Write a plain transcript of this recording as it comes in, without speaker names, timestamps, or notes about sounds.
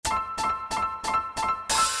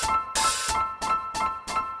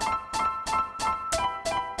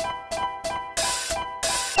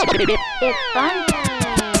It's fun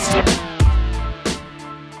time.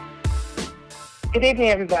 Good evening,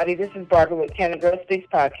 everybody. This is Barbara with Canada Girl Speaks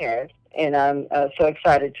podcast, and I'm so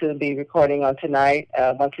excited to be recording on tonight.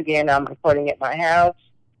 Once again, I'm recording at my house.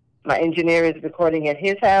 My engineer is recording at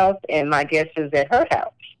his house, and my guest is at her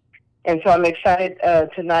house. And so I'm excited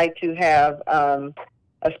tonight to have a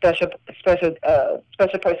special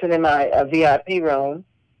person in my VIP room.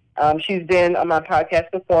 She's been on my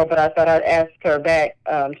podcast before, but I thought I'd ask her back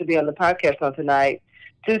to be on the podcast on tonight.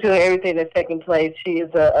 Due to everything that's taking place, she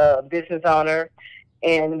is a business owner,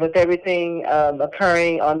 and with everything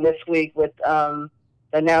occurring on this week with the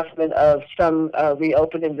announcement of some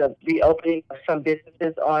reopening of some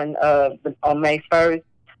businesses on May 1st.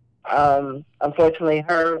 Unfortunately,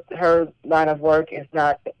 her line of work is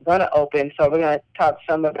not going to open, so we're going to talk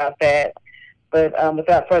some about that. But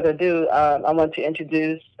without further ado, I want to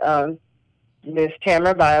introduce Ms.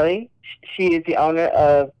 Tamara Biley. She is the owner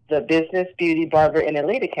of the Business, Beauty, Barber, and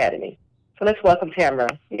Elite Academy. So let's welcome Tamara.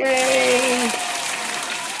 Yay!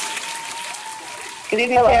 Good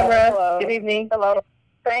evening, Hello, Tamara. hello. Good evening. Hello.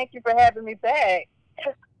 Thank you for having me back.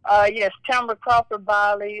 Yes, Tamara Crawford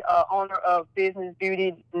Biley, owner of Business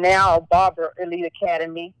Beauty, now Barber Elite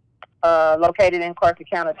Academy, located in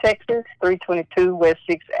Corsicana, Texas, 322 West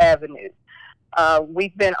 6th Avenue.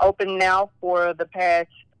 We've been open now for the past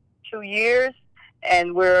 2 years,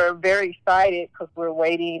 and we're very excited because we're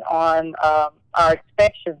waiting on our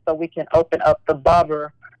inspection so we can open up the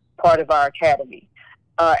barber part of our academy.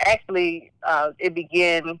 Actually, it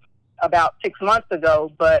began about 6 months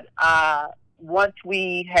ago, but once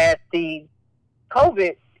we had the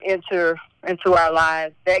COVID enter into our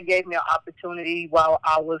lives, that gave me an opportunity while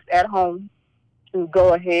I was at home to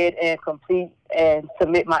go ahead and complete and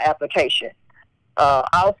submit my application.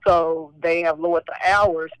 Also, they have lowered the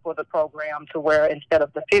hours for the program to where instead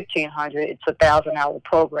of the 1,500, it's a 1,000-hour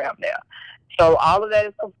program there. So all of that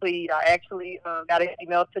is complete. I actually got an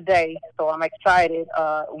email today, so I'm excited.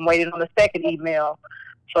 I'm waiting on the second email,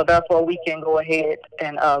 so therefore we can go ahead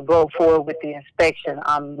and go forward with the inspection.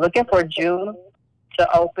 I'm looking for June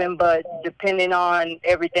to open, but depending on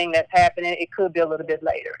everything that's happening, it could be a little bit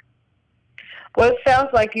later. Well, it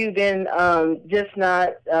sounds like you've been just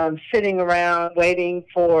not sitting around waiting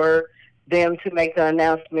for them to make the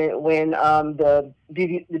announcement when the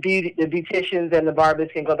beauticians and the barbers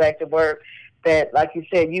can go back to work. That, like you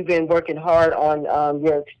said, you've been working hard on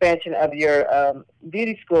your expansion of your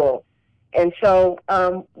beauty school. And so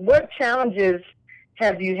what challenges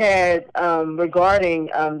have you had regarding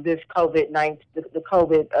this COVID-19, the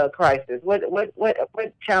COVID crisis?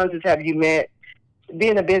 What challenges have you met?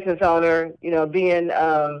 Being a business owner, being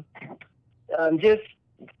just,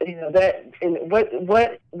 that. And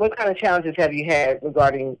what kind of challenges have you had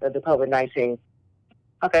regarding the COVID-19?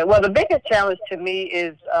 Okay, well, the biggest challenge to me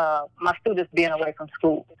is my students being away from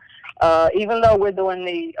school. Even though we're doing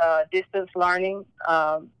the distance learning,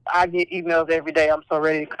 I get emails every day. I'm so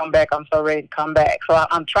ready to come back. I'm so ready to come back. So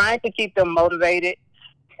I'm trying to keep them motivated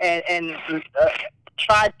and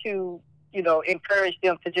try to encourage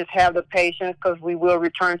them to just have the patience because we will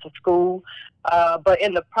return to school. But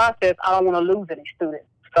in the process, I don't want to lose any students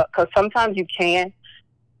because sometimes you can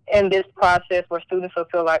in this process where students will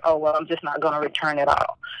feel like, oh, well, I'm just not going to return at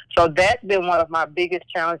all. So that's been one of my biggest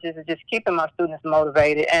challenges is just keeping my students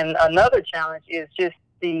motivated. And another challenge is just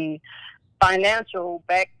the financial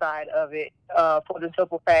backside of it for the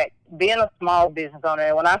simple fact, being a small business owner,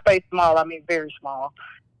 and when I say small, I mean very small,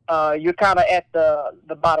 you're kind of at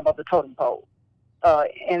the bottom of the totem pole.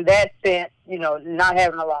 In that sense, not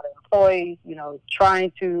having a lot of employees,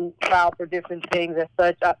 trying to file for different things as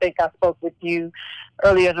such. I think I spoke with you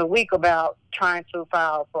earlier in the week about trying to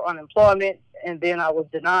file for unemployment, and then I was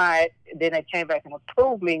denied. Then they came back and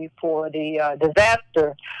approved me for the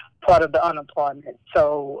disaster part of the unemployment.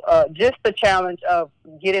 So just the challenge of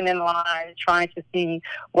getting in line, trying to see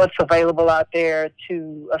what's available out there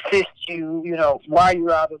to assist you, while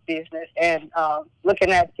you're out of business, and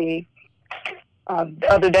looking at the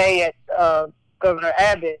other day at Governor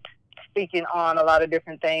Abbott speaking on a lot of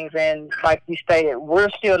different things, and like you stated, we're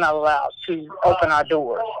still not allowed to open our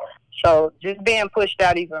doors. So just being pushed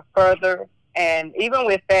out even further, and even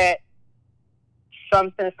with that,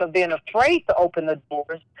 some sense of being afraid to open the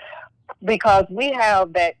doors because we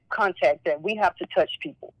have that contact that we have to touch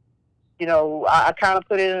people. I kind of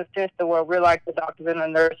put it in a sense to where we're like the doctors and the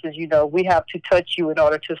nurses, we have to touch you in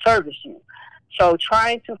order to service you. So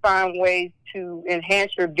trying to find ways to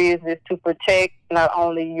enhance your business to protect not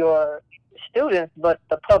only your students, but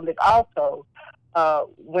the public also,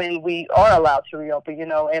 when we are allowed to reopen.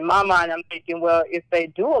 In my mind, I'm thinking, well, if they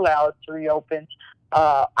do allow us to reopen,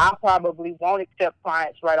 I probably won't accept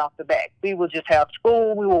clients right off the bat. We will just have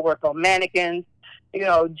school. We will work on mannequins,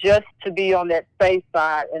 just to be on that safe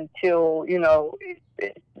side until,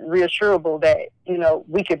 it's reassurable that,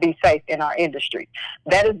 we could be safe in our industry.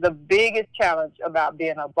 That is the biggest challenge about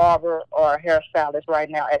being a barber or a hairstylist right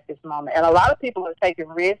now at this moment. And a lot of people are taking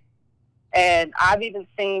risks. And I've even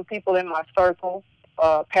seen people in my circle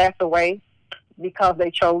pass away because they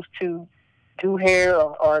chose to do hair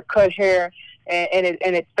or cut hair. And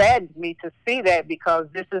it saddens me to see that, because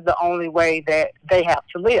this is the only way that they have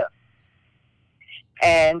to live.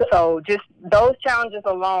 And so just those challenges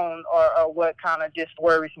alone are what kind of just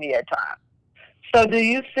worries me at times. So do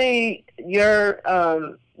you see your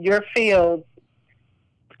field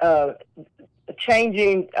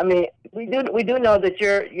changing? I mean, we do know that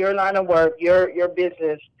your line of work, your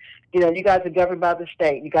business, you guys are governed by the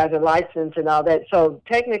state. You guys are licensed and all that. So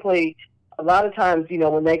technically, a lot of times,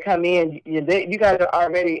 when they come in, you guys are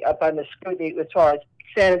already up under scrutiny as far as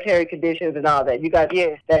sanitary conditions and all that. You guys,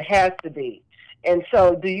 Yes. that has to be. And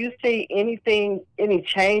so do you see any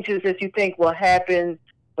changes that you think will happen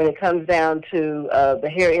when it comes down to the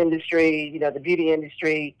hair industry, the beauty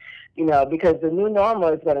industry, because the new normal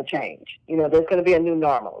is going to change. There's going to be a new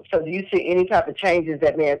normal. So do you see any type of changes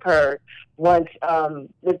that may occur once,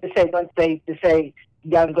 let's just say, once they say, you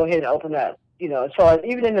got to go ahead and open up, as far as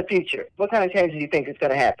even in the future, what kind of changes do you think is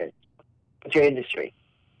going to happen with your industry?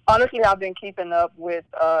 Honestly, I've been keeping up with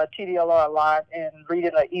TDLR a lot and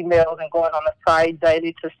reading the emails and going on the site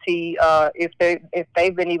daily to see if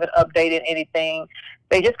they've been even updating anything.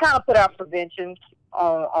 They just kind of put out preventions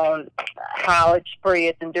on how it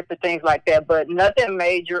spreads and different things like that, but nothing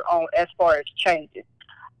major on as far as changes.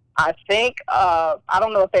 I think I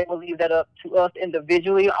don't know if they will leave that up to us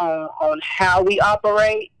individually on how we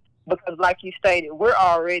operate, because like you stated, we're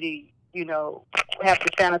already have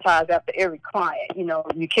to sanitize after every client.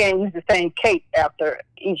 You can't use the same cake after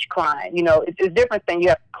each client. It's different thing. You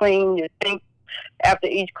have to clean your sink after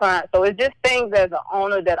each client. So it's just things as an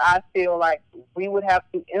owner that I feel like we would have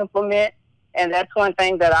to implement. And that's one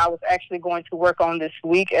thing that I was actually going to work on this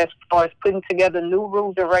week, as far as putting together new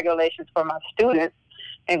rules and regulations for my students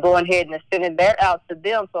and going ahead and sending that out to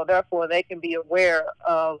them, so therefore they can be aware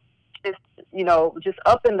of just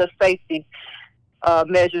upping the safety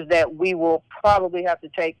measures that we will probably have to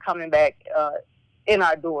take coming back in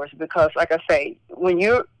our doors. Because, like I say, when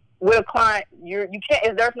you're with a client, you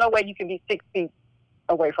can't. There's no way you can be 6 feet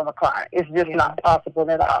away from a client. It's just not possible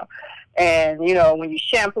at all. And when you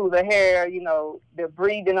shampoo the hair, they're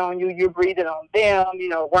breathing on you, you're breathing on them.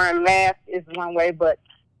 Wearing masks is one way, but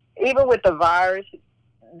even with the virus,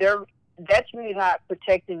 that's really not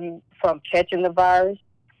protecting you from catching the virus.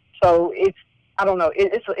 So I don't know.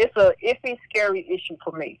 It's a iffy, scary issue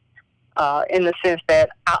for me, in the sense that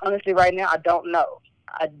honestly, right now, I don't know.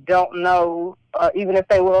 I don't know even if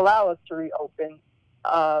they will allow us to reopen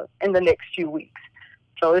in the next few weeks.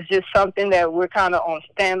 So it's just something that we're kind of on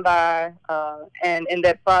standby, and in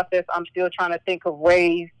that process, I'm still trying to think of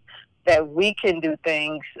ways that we can do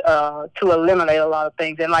things to eliminate a lot of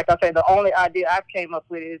things. And like I said, the only idea I've came up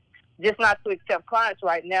with is just not to accept clients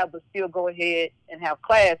right now, but still go ahead and have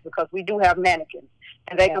class, because we do have mannequins,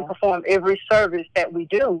 and they can perform every service that we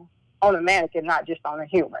do on a mannequin, not just on a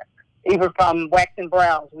human. Even from waxing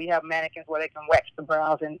brows, we have mannequins where they can wax the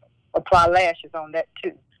brows and apply lashes on that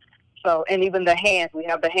too. So, and even the hands, we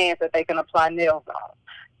have the hands that they can apply nails on.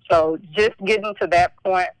 So just getting to that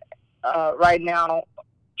point right now,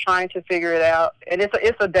 trying to figure it out. And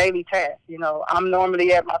it's a daily task. I'm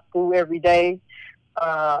normally at my school every day.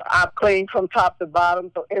 I've cleaned from top to bottom,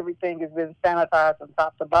 so everything has been sanitized from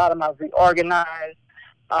top to bottom. I've reorganized.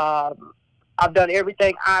 I've done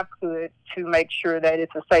everything I could to make sure that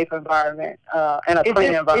it's a safe environment and a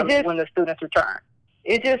clean environment when the students return.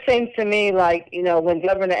 It just seems to me like, when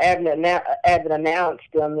Governor Abbott announced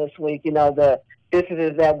this week, the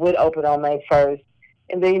businesses that would open on May 1st,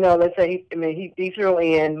 and then, let's say, he threw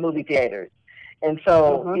in movie theaters. And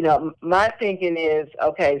so, my thinking is,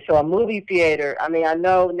 okay, so a movie theater, I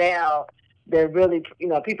know now they're really,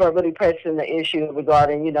 people are really pressing the issue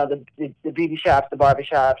regarding, the beauty shops, the barber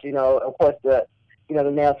shops, of course, the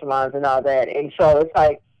nail salons and all that. And so it's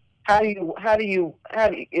like, how do you,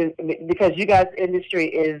 because you guys' industry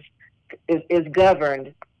is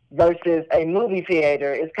governed versus a movie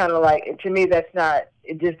theater, it's kind of like, to me,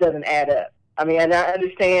 it just doesn't add up. And I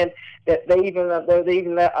understand that they're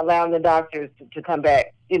even allowing the doctors to come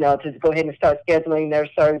back, to go ahead and start scheduling their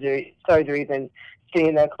surgeries and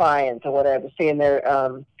seeing their clients or whatever, seeing their,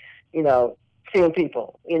 seeing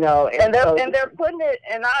people, And they're putting it,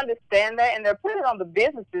 and I understand that, and they're putting it on the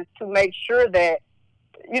businesses to make sure that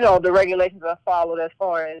the regulations are followed as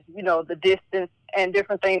far as, the distance and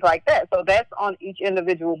different things like that. So that's on each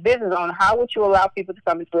individual business on how would you allow people to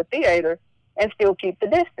come into a theater and still keep the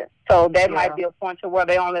distance. So that might be a point to where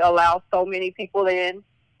they only allow so many people in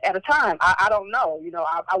at a time. I don't know.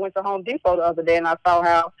 I went to Home Depot the other day and I saw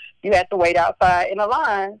how you had to wait outside in a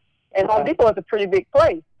line. And Home Depot is a pretty big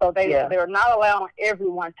place. So they're not allowing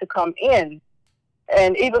everyone to come in.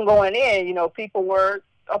 And even going in, people were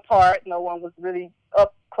apart. No one was really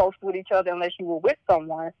up close with each other unless you were with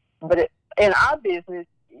someone. But in our business,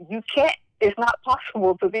 you can't. It's not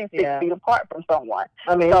possible to be 6 feet apart from someone.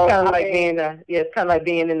 I mean, it's kind of like it's kind of like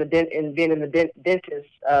being in the dentist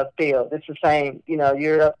field. It's the same.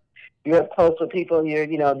 You're up close with people. They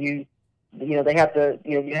have to.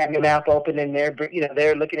 You have your mouth open, and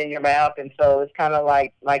they're looking in your mouth, and so it's kind of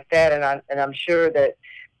like that. And I'm sure that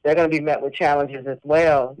they're going to be met with challenges as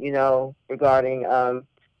well. Regarding them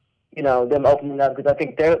opening up, because I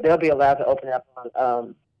think they'll be allowed to open up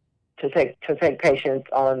on. To take patients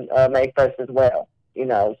on May 1st as well,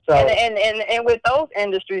 So and with those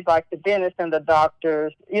industries like the dentists and the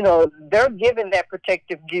doctors, they're given that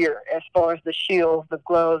protective gear as far as the shields, the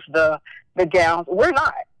gloves, the gowns. We're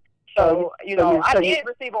not. So I did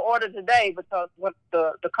receive an order today because what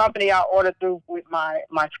the company I ordered through with my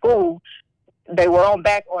school, they were on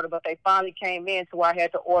back order, but they finally came in, so I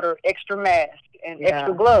had to order extra masks and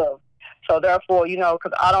extra gloves. So therefore,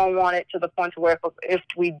 because I don't want it to the point where if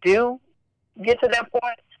we do get to that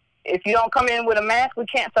point, if you don't come in with a mask, we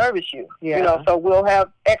can't service you. So we'll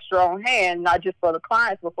have extra on hand, not just for the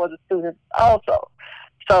clients, but for the students also.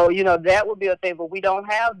 So, that would be a thing, but we don't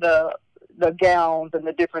have the gowns and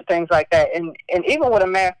the different things like that. And even with a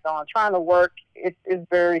mask on, trying to work, it's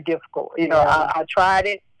very difficult. I tried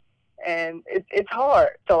it, and it's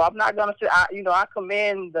hard. So I'm not going to say, I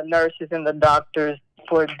commend the nurses and the doctors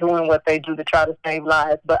for doing what they do to try to save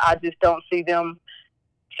lives, but I just don't see them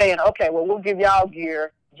saying, okay, well, we'll give y'all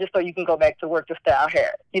gear just so you can go back to work to style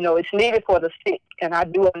hair. It's needed for the sick, and I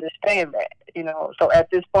do understand that, so at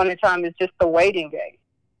this point in time, it's just a waiting game.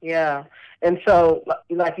 Yeah, and so,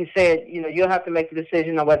 like you said, you'll have to make the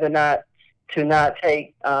decision on whether or not to not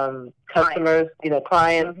take customers,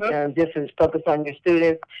 clients, and just focus on your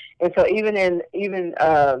students. And so even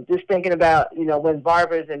just thinking about, when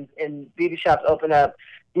barbers and beauty shops open up,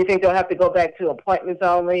 do you think they'll have to go back to appointments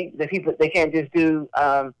only? They can't just do,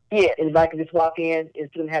 anybody can just walk in.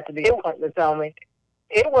 It's going to have to be appointments only.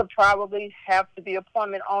 It would probably have to be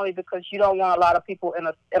appointment only because you don't want a lot of people in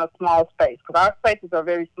a small space, because our spaces are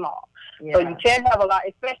very small. Yeah. So you can't have a lot,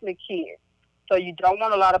 especially kids. So you don't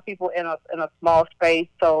want a lot of people in a small space.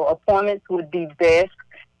 So appointments would be best,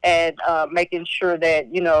 and making sure that,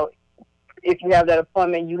 if you have that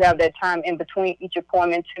appointment, you have that time in between each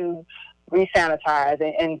appointment to re-sanitize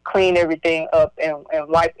and clean everything up and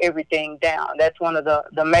wipe everything down. That's one of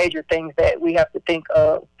the major things that we have to think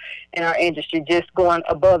of in our industry, just going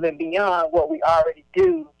above and beyond what we already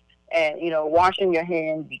do, and, washing your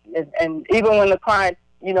hands. And even when the clients,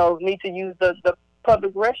 need to use the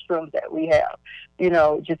public restrooms that we have,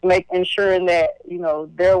 just ensuring that,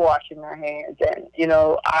 they're washing their hands. And,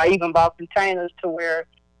 I even bought containers to where,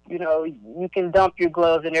 you can dump your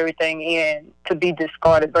gloves and everything in to be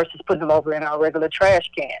discarded versus putting them over in our regular trash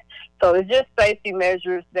can. So it's just safety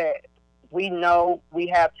measures that we know we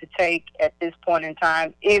have to take at this point in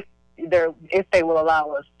time if they will allow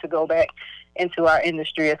us to go back into our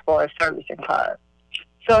industry as far as servicing cars.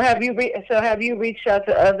 So have you reached out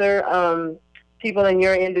to other people in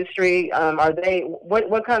your industry? Are they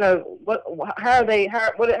how are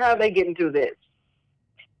they getting through this?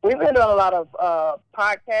 We've been doing a lot of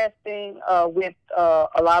podcasting with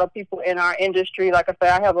a lot of people in our industry. Like I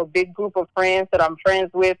said, I have a big group of friends that I'm friends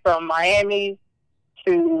with from Miami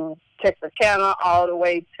to Texarkana all the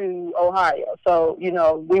way to Ohio. So,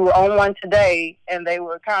 we were on one today, and they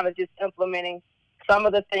were kind of just implementing some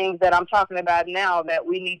of the things that I'm talking about now that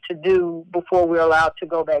we need to do before we're allowed to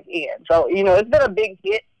go back in. So, it's been a big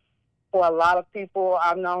hit for a lot of people.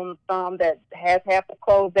 I've known some that have to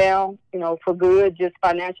close down, for good, just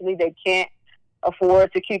financially. They can't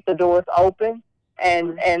afford to keep the doors open.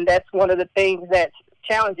 And that's one of the things that's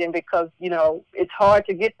challenging because, it's hard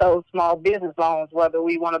to get those small business loans, whether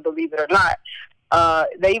we want to believe it or not.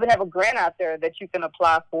 They even have a grant out there that you can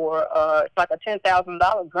apply for. It's like a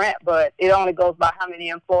 $10,000 grant, but it only goes by how many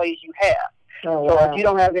employees you have. Oh, so wow. if you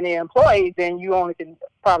don't have any employees, then you only can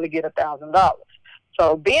probably get $1,000.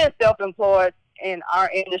 So being self-employed in our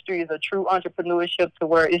industry is a true entrepreneurship to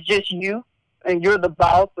where it's just you and you're the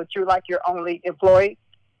boss, but you're like your only employee.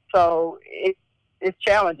 So it's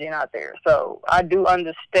challenging out there. So I do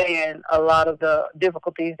understand a lot of the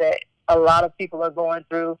difficulties that a lot of people are going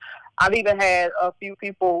through. I've even had a few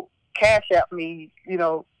people cash out me,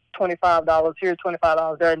 $25 here,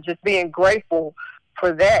 $25 there, and just being grateful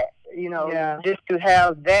for that, just to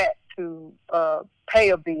have that to pay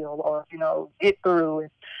a bill or, get through.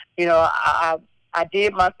 And, I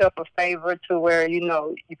did myself a favor to where, you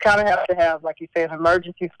kind of have to have, like you said, an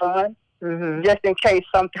emergency fund just in case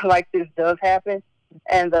something like this does happen.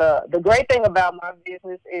 And the great thing about my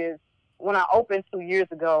business is when I opened 2 years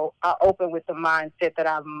ago, I opened with the mindset that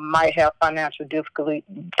I might have financial difficulties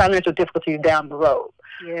down the road.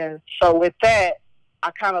 Yeah. So with that,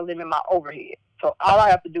 I kind of limit my overhead. So all I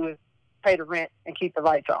have to do is pay the rent and keep the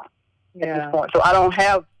lights on at this point. So I don't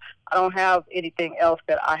have anything else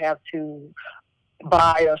that I have to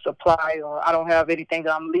buy or supply, or I don't have anything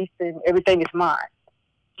that I'm leasing. Everything is mine.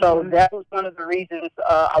 So that was one of the reasons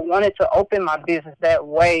I wanted to open my business that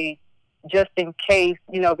way, just in case,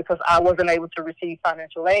 because I wasn't able to receive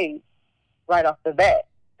financial aid right off the bat.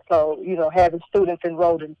 So, having students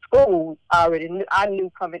enrolled in school, I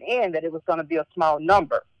knew coming in that it was going to be a small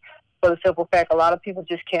number. For the simple fact, a lot of people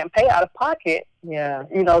just can't pay out of pocket,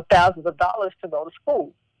 thousands of dollars to go to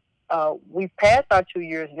school. We've passed our 2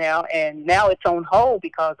 years now, and now it's on hold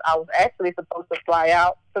because I was actually supposed to fly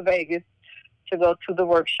out to Vegas to go to the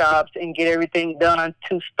workshops and get everything done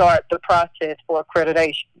to start the process for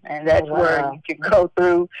accreditation. And that's where you can go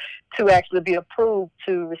through to actually be approved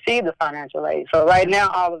to receive the financial aid. So right now,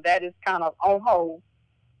 all of that is kind of on hold.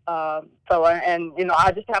 I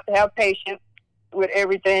just have to have patience with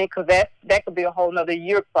everything, because that could be a whole nother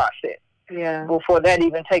year process before that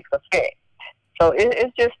even takes effect. So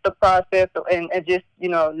it's just the process and just,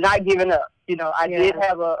 not giving up. I did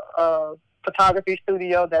have a photography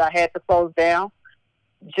studio that I had to close down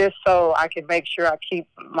just so I could make sure I keep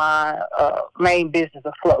my main business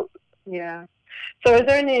afloat. Yeah. So is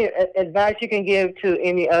there any advice you can give to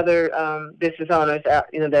any other business owners out,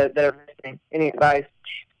 that are listening? Any advice,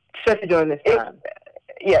 especially during this time?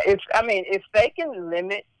 If they can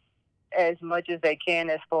limit as much as they can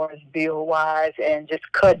as far as bill wise and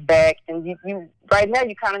just cut back, and you right now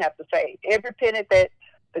you kind of have to save every penny that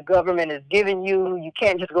the government is giving you. You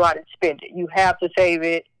can't just go out and spend it. You have to save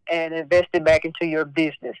it and invest it back into your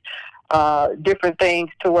business. Different things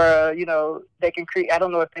to where, they can create. I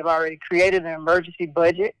don't know if they've already created an emergency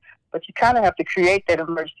budget, but you kind of have to create that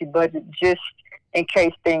emergency budget just in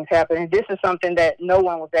case things happen. And this is something that no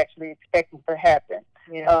one was actually expecting to happen.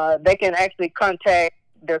 Yeah. They can actually contact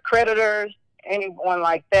their creditors, anyone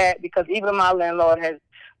like that, because even my landlord has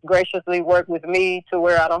graciously worked with me to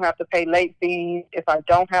where I don't have to pay late fees if I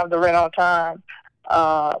don't have the rent on time.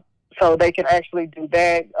 So they can actually do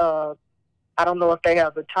that. I don't know if they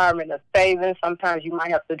have retirement or savings. Sometimes you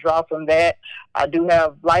might have to draw from that. I do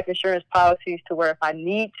have life insurance policies to where if I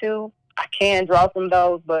need to, I can draw from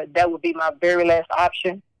those, but that would be my very last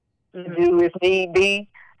option to do if need be.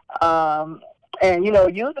 And,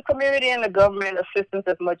 use the community and the government assistance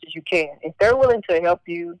as much as you can. If they're willing to help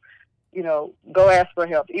you, go ask for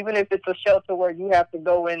help. Even if it's a shelter where you have to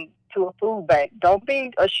go into a food bank, don't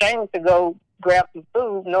be ashamed to go grab some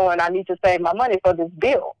food knowing I need to save my money for this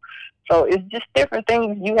bill. So it's just different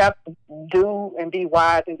things you have to do and be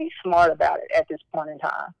wise and be smart about it at this point in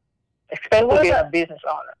time, especially being a business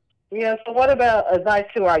owner. Yeah, so what about advice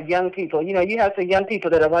to our young people? You have some young people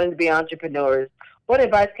that are wanting to be entrepreneurs. What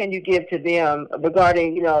advice can you give to them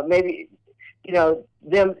regarding, maybe, them,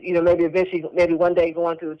 maybe eventually, maybe one day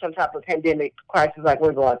going through some type of pandemic crisis like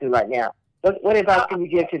we're going through right now? What advice can you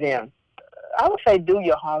give to them? I would say do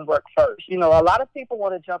your homework first. A lot of people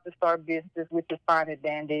want to jump and start businesses, which is fine and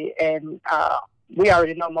dandy, and we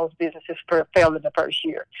already know most businesses fail in the first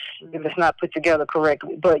year if it's not put together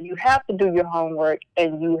correctly. But you have to do your homework,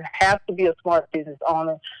 and you have to be a smart business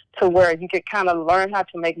owner to where you can kind of learn how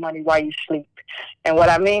to make money while you sleep. And what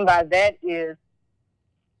I mean by that is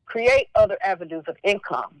create other avenues of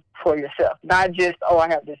income for yourself, not just, I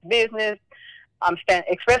have this business.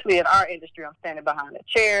 Especially in our industry, I'm standing behind a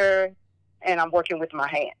chair and I'm working with my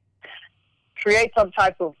hands. Create some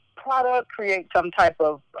type of product, create some type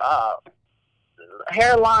of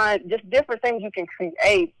hairline, just different things you can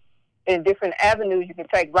create in different avenues you can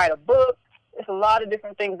take. Write a book. There's a lot of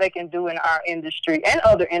different things they can do in our industry and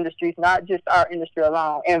other industries, not just our industry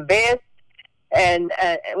alone. Invest. And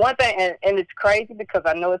one thing, and it's crazy because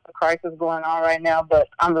I know it's a crisis going on right now, but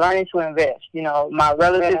I'm learning to invest. My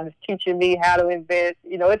relatives is teaching me how to invest.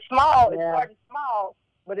 It's small, it's starting small,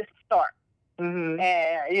 but it's a start. And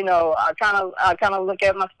I kind of look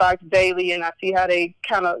at my stocks daily, and I see how they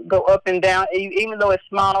kind of go up and down. Even though it's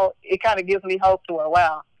small, it kind of gives me hope to where,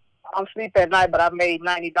 wow, I'm asleep at night, but I made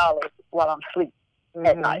 $90 while I'm asleep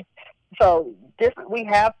at night. So we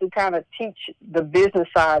have to kind of teach the business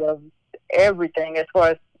side of everything as far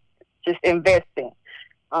as just investing,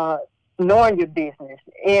 knowing your business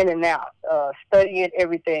in and out, studying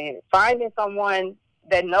everything, finding someone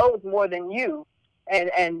that knows more than you,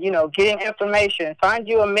 and getting information. Find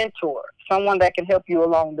you a mentor, someone that can help you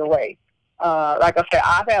along the way. Like I said,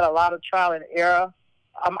 I've had a lot of trial and error.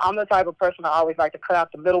 I'm the type of person I always like to cut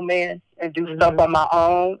out the middleman and do stuff on my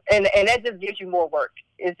own, and that just gives you more work.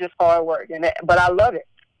 It's just hard work, but I love it.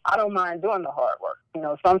 I don't mind doing the hard work.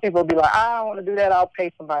 Some people be like, I don't want to do that. I'll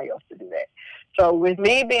pay somebody else to do that. So with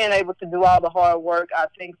me being able to do all the hard work, I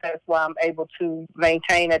think that's why I'm able to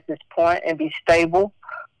maintain at this point and be stable.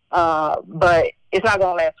 But it's not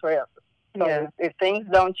going to last forever. So if things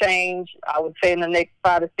don't change, I would say in the next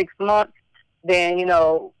 5 to 6 months, then,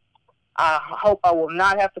 I hope I will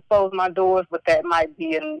not have to close my doors, but that might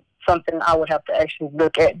be something I would have to actually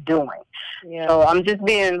look at doing. Yeah. So I'm just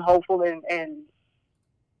being hopeful and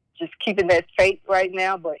just keeping that faith right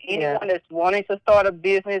now. But anyone that's wanting to start a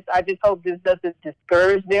business, I just hope this doesn't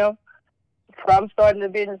discourage them from starting a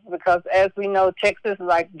business, because as we know, Texas,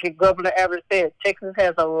 like Governor Everett said, Texas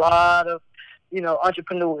has a lot of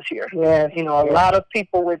entrepreneurs here. Yes, a lot of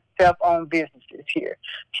people with self-owned businesses here.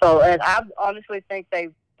 So, and I honestly think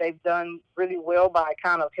they've done really well by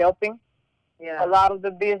kind of helping a lot of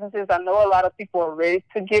the businesses. I know a lot of people are ready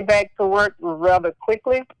to get back to work rather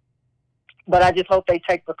quickly, but I just hope they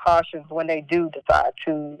take precautions when they do decide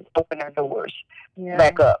to open their doors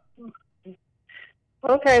back up.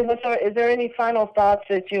 Okay, so is there any final thoughts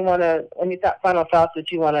that you want to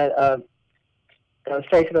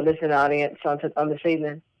say to the listening audience on this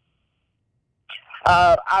evening?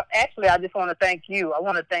 I just want to thank you. I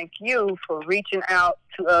want to thank you for reaching out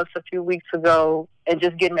to us a few weeks ago and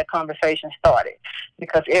just getting the conversation started,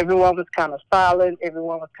 because everyone was kind of silent.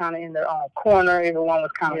 Everyone was kind of in their own corner. Everyone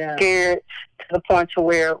was kind of scared to the point to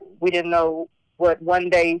where we didn't know what one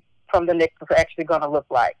day from the next was actually going to look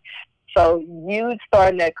like. So you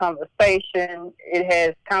starting that conversation, it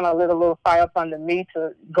has kind of lit a little fire up under me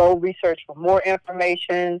to go research for more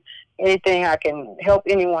information. Anything I can help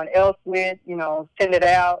anyone else with, send it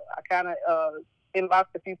out. I kind of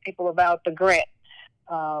inboxed a few people about the grant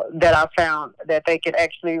that I found that they can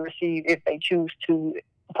actually receive if they choose to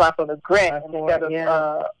apply for the grant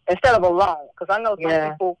instead of a loan. Because I know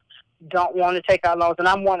some people don't want to take out loans, and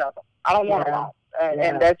I'm one of them. I don't want a loan.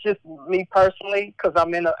 And that's just me personally, because I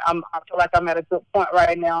feel like I'm at a good point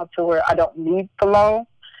right now to where I don't need the loan.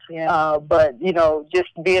 But just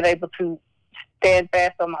being able to stand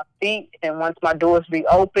fast on my feet, and once my doors be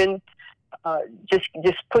open, just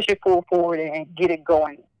push it forward and get it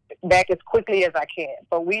going back as quickly as I can.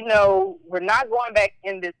 But we know we're not going back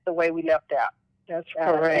in this the way we left out. That's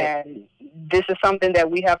correct. And this is something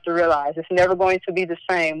that we have to realize. It's never going to be the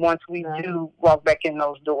same once we do walk back in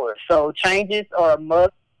those doors. So changes are a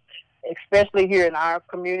must, especially here in our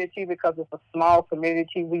community, because it's a small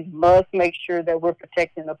community. We must make sure that we're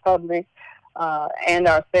protecting the public and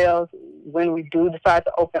ourselves when we do decide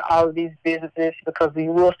to open all of these businesses, because we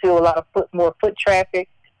will see a lot of more foot traffic.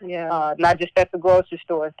 Not just at the grocery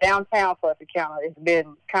stores. Downtown Suffolk County, it's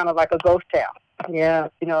been kind of like a ghost town.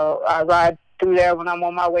 I ride through there when I'm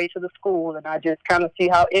on my way to the school, and I just kind of see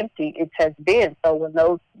how empty it has been. So when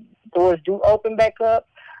those doors do open back up,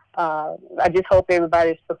 I just hope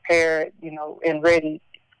everybody's prepared, and ready,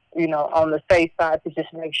 on the safe side, to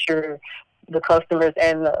just make sure the customers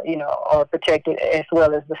and are protected, as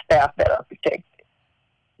well as the staff that are protected.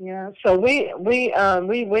 Yeah. So we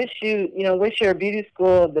wish wish your beauty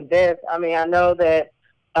school the best. I mean, I know that.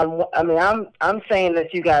 I'm saying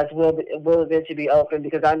that you guys will eventually be open,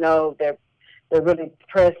 because I know they're really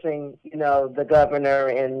pressing, the governor,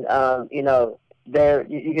 and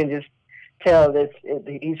you can just tell this.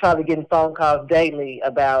 He's probably getting phone calls daily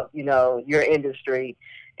about your industry,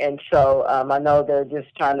 and so I know they're just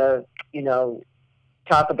trying to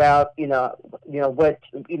talk about what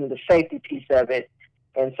the safety piece of it,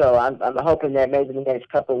 and so I'm hoping that maybe in the next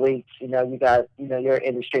couple of weeks you guys your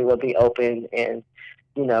industry will be open, and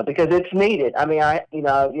because it's needed. I mean,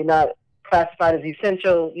 you're not classified as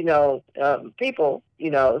essential, people,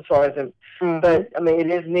 as far as but I mean, it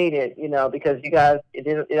is needed, because you guys, it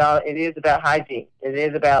is about hygiene. It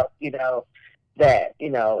is about, that,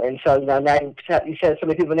 and so, now you said so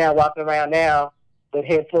many people now walking around now with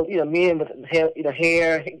head full, men with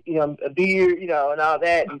hair, a beard, and all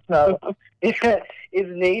that. And so it's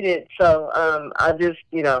needed. So, I just,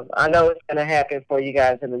 I know it's going to happen for you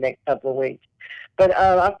guys in the next couple of weeks. But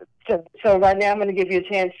So right now I'm going to give you a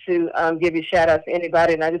chance to give you shout outs to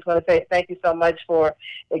anybody, and I just want to say thank you so much for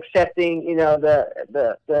accepting,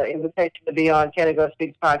 the invitation to be on Canada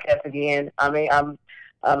Speaks podcast again. I mean,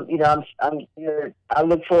 I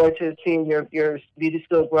look forward to seeing your beauty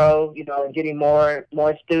school grow, and getting more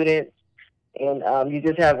students, and you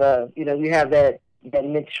just have you have that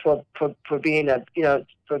niche for being a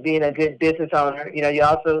good business owner. You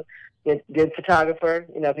also good photographer.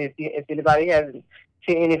 If anybody hasn't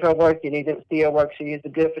seen any of her work, you need to see her work. She is a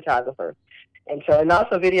good photographer, and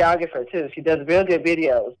also videographer too. She does real good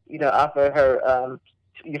videos. Off of her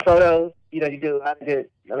your photos. You do a lot of good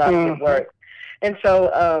work. And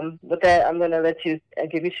so with that, I'm going to let you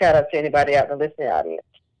give you shout out to anybody out in the listening audience.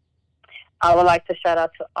 I would like to shout out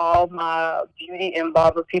to all my beauty and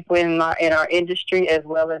barber people in our industry, as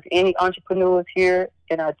well as any entrepreneurs here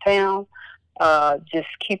in our town. Just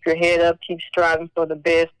keep your head up, keep striving for the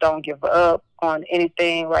best. Don't give up on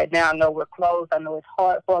anything. Right now, I know we're closed. I know it's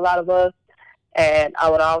hard for a lot of us. And I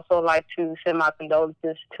would also like to send my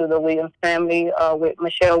condolences to the Williams family with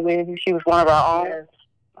Michelle Williams. She was one of our own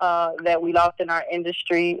that we lost in our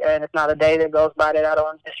industry. And it's not a day that goes by that I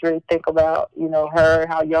don't just really think about, her,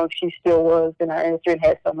 how young she still was in our industry and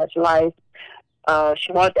had so much life.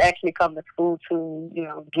 She wanted to actually come to school to,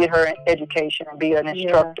 get her an education and be an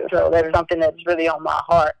instructor. So that's something that's really on my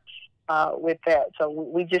heart with that. So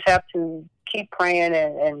we just have to keep praying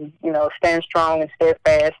and stand strong and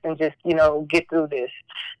steadfast and just, get through this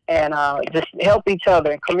and just help each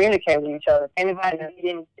other and communicate with each other. If anybody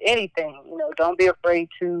needs anything, don't be afraid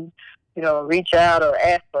to, reach out or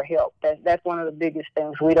ask for help. That's one of the biggest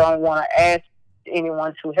things. We don't want to ask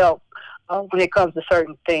anyone to help when it comes to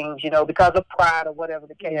certain things, because of pride or whatever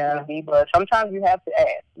the case may be. But sometimes you have to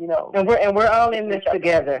ask, And we're all in this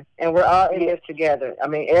together. And we're all in this together. I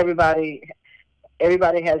mean, everybody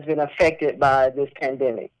has been affected by this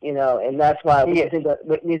pandemic, and that's why we just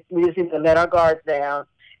need to let our guards down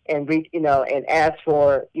and reach, and ask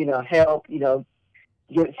for, help,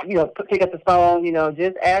 pick up the phone,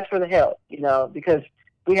 just ask for the help, because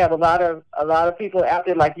we have a lot of people out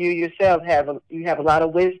there like you yourself you have a lot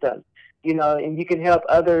of wisdom, and you can help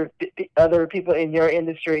other people in your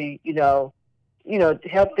industry, help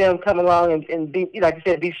them come along and be, like I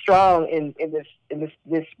said, be strong in this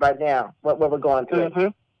right now, what we're going through.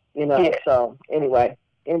 Mm-hmm. So anyway,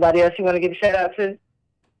 anybody else you want to give a shout out to?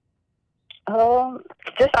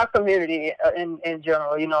 Just our community in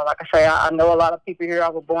general. Like I say, I know a lot of people here. I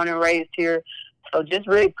was born and raised here. So just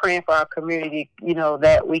really praying for our community,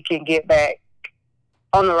 that we can get back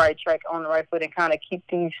on the right track, on the right foot, and kind of keep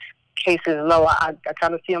these cases low. I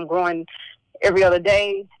kind of see them growing every other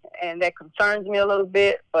day, and that concerns me a little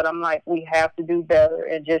bit. But I'm like, we have to do better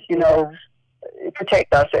and just,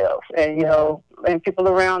 protect ourselves and, and people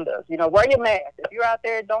around us. Wear your mask. If you're out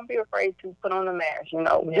there, don't be afraid to put on the mask,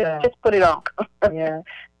 just put it on. Yeah.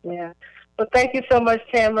 Well, thank you so much,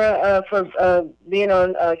 Tamara, for being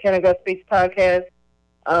on Canada Speaks podcast.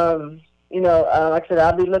 Like I said,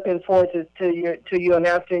 I'll be looking forward to you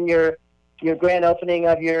announcing your grand opening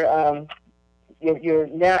of your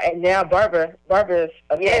now Barber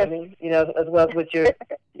Academy, as well as with your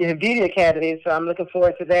Beauty Academy. So I'm looking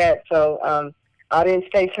forward to that. So audience,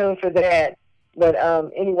 stay tuned for that. But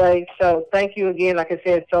anyway, so thank you again, like I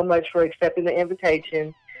said, so much for accepting the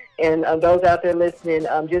invitation. And those out there listening,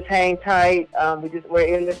 just hang tight. We're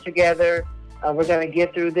in this together. We're going to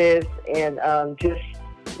get through this, and just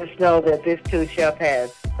know that this too shall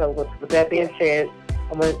pass. So with that being said,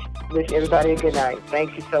 I'm going to wish everybody a good night.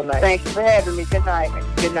 Thank you so much. Thank you for having me. Good night.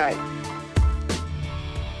 Good night.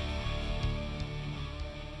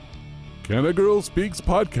 Canada Girl Speaks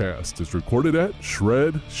podcast is recorded at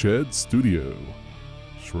Shred Shed Studio.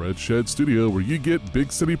 Shred Shed Studio, where you get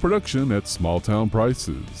big city production at small town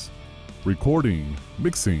prices. Recording,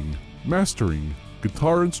 mixing, mastering,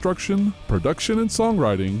 guitar instruction, production, and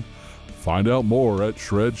songwriting. Find out more at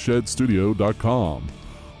shredshedstudio.com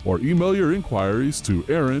or email your inquiries to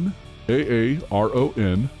Aaron,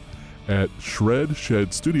 Aaron, at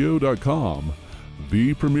shredshedstudio.com,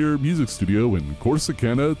 the premier music studio in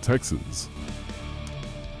Corsicana, Texas.